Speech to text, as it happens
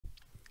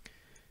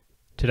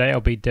Today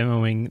I'll be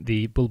demoing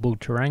the Bulbul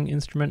Tarang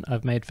instrument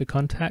I've made for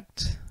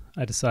Kontakt.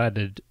 I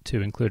decided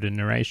to include a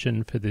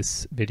narration for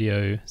this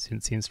video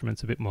since the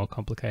instrument's a bit more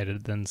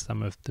complicated than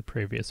some of the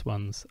previous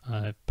ones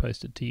I've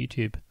posted to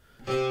YouTube.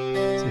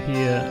 So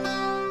here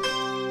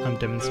I'm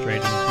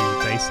demonstrating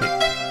the basic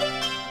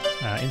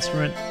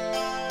instrument.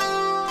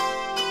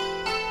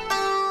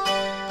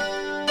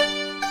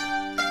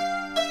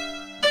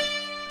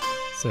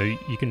 So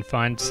you can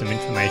find some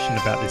information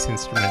about this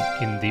instrument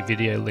in the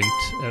video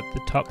linked at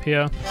the top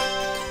here.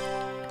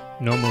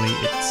 Normally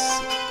it's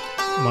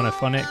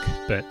monophonic,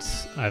 but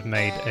I've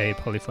made a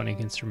polyphonic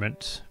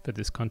instrument for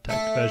this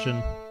Kontakt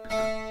version.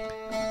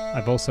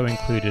 I've also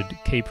included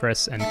key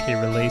press and key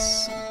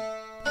release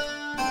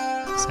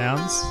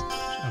sounds.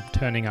 I'm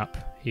turning up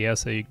here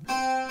so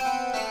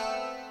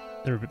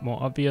they're a bit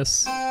more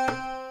obvious.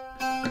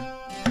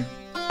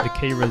 The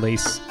key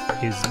release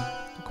is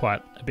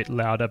quite a bit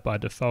louder by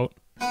default,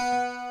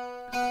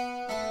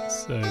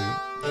 so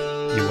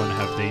you want to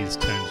have these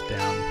turned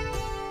down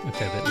a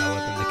fair bit lower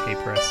than the key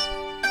press.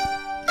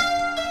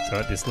 So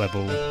at this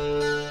level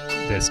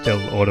they're still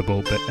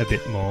audible but a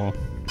bit more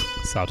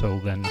subtle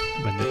than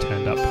when they're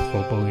turned up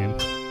full volume.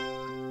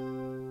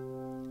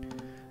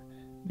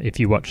 If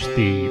you watch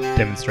the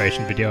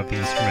demonstration video of the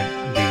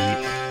instrument,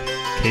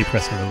 the key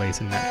press and release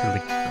are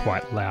naturally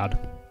quite loud.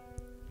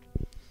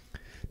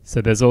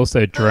 So there's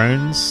also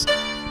drones,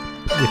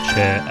 which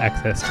are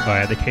accessed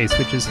via the key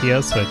switches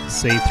here. So the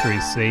C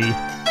through C,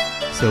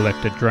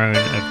 select a drone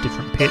of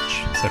different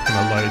pitch, so from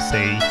a low C,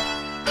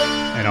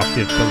 an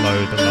octave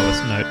below the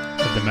lowest note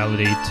of the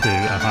melody, to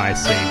a high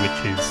C,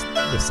 which is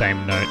the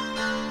same note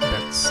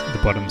that's the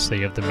bottom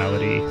C of the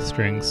melody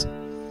strings.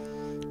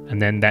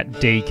 And then that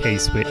D key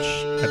switch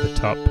at the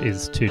top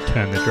is to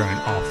turn the drone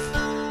off.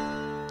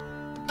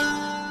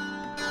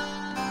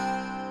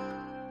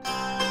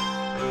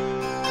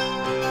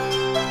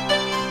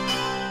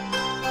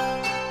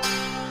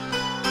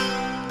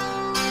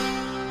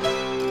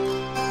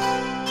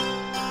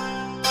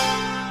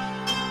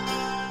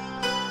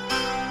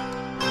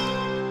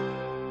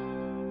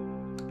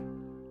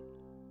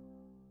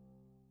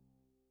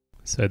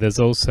 So there's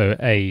also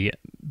a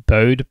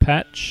bowed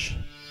patch,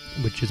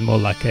 which is more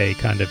like a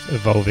kind of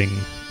evolving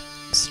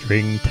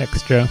string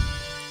texture.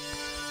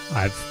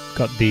 I've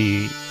got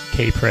the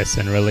key press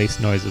and release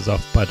noises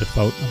off by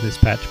default on this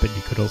patch, but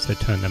you could also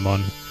turn them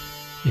on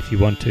if you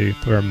want to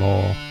for a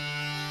more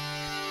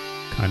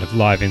kind of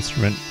live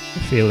instrument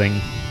feeling,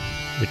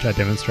 which I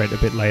demonstrate a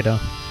bit later.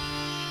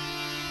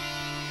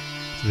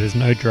 So there's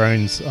no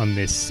drones on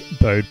this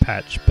bowed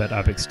patch, but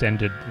I've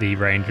extended the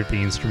range of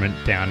the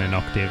instrument down an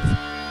octave.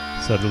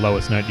 So the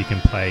lowest note you can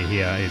play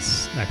here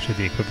is actually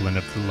the equivalent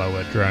of the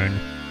lower drone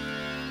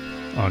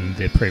on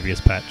the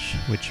previous patch,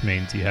 which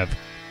means you have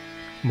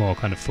more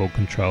kind of full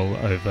control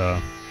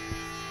over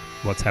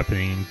what's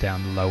happening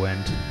down the low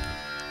end,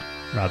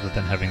 rather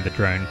than having the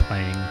drone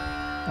playing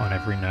on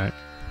every note.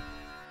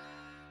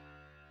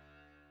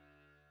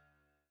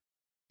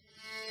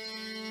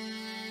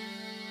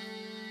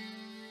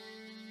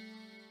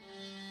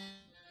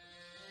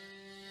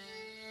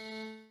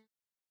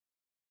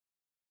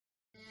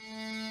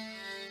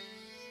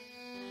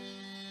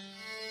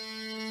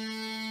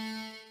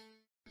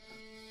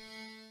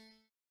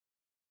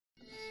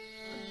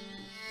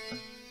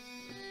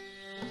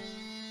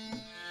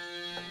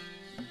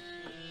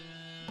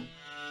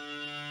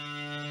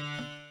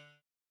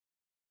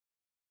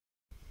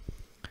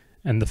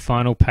 And the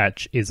final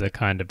patch is a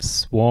kind of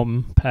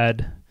swarm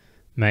pad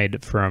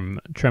made from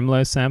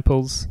tremolo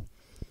samples.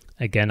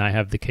 Again, I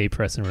have the key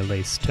press and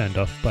release turned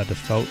off by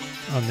default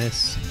on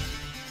this,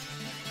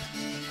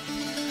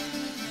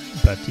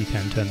 but you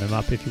can turn them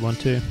up if you want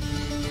to.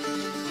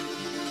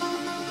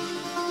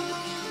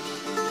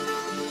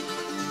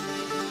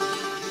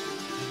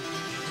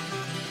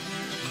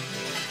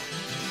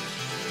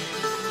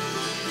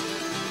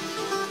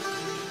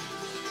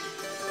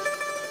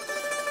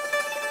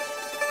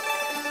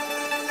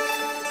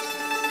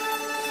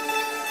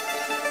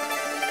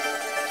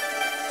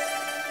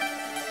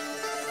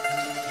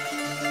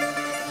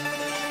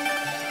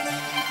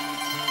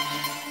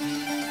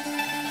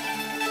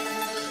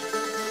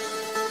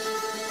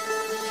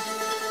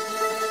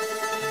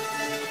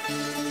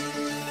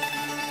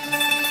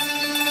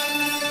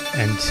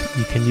 And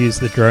you can use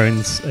the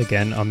drones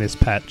again on this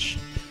patch,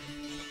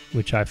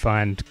 which I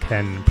find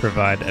can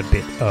provide a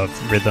bit of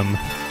rhythm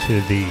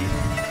to the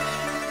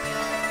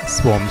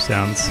swarm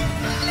sounds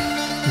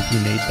if you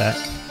need that.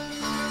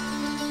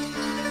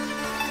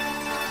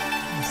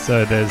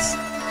 So there's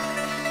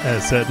a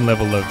certain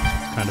level of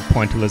kind of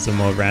pointillism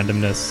or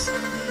randomness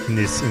in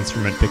this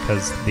instrument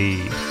because the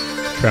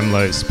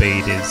tremolo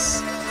speed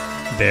is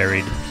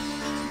varied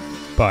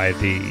by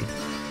the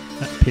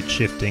pitch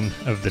shifting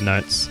of the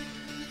notes.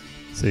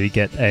 So you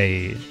get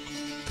a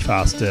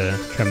faster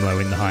tremolo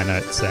in the high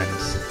notes and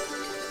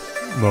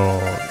more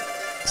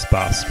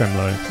sparse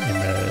tremolo in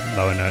the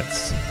lower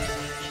notes.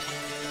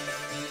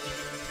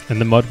 And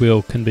the mod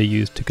wheel can be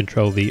used to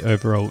control the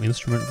overall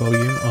instrument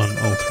volume on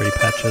all three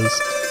patches.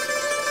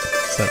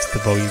 So that's the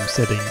volume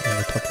setting in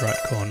the top right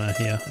corner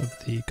here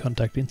of the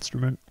Kontakt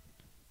instrument.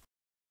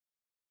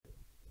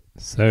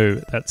 So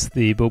that's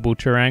the Bulbul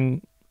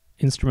Tarang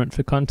instrument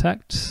for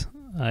Kontakt.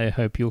 I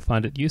hope you'll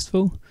find it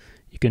useful.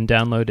 You can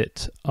download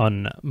it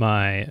on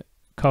my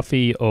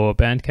Ko-fi or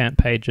Bandcamp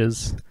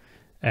pages,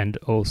 and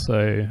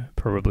also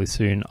probably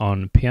soon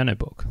on Piano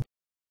Book.